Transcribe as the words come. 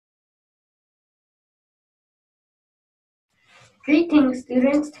Greetings,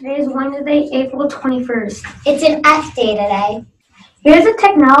 students. Today is Wednesday, April 21st. It's an F day today. Here's a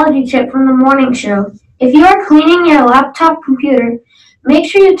technology tip from the morning show. If you are cleaning your laptop computer, make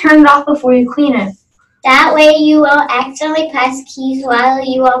sure you turn it off before you clean it. That way you won't accidentally press keys while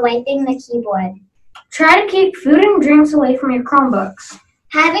you are wiping the keyboard. Try to keep food and drinks away from your Chromebooks.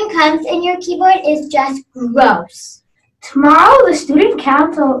 Having crumbs in your keyboard is just gross. Tomorrow, the Student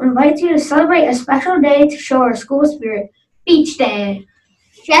Council invites you to celebrate a special day to show our school spirit, Beach Day.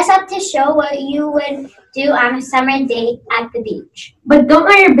 Dress up to show what you would do on a summer date at the beach. But don't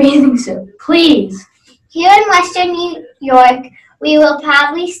wear your bathing suit, please. Here in Western New York, we will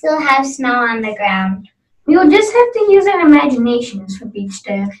probably still have snow on the ground. We will just have to use our imaginations for Beach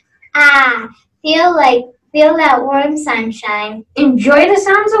Day. Feel that warm sunshine. Enjoy the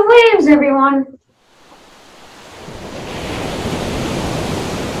sounds of waves, everyone.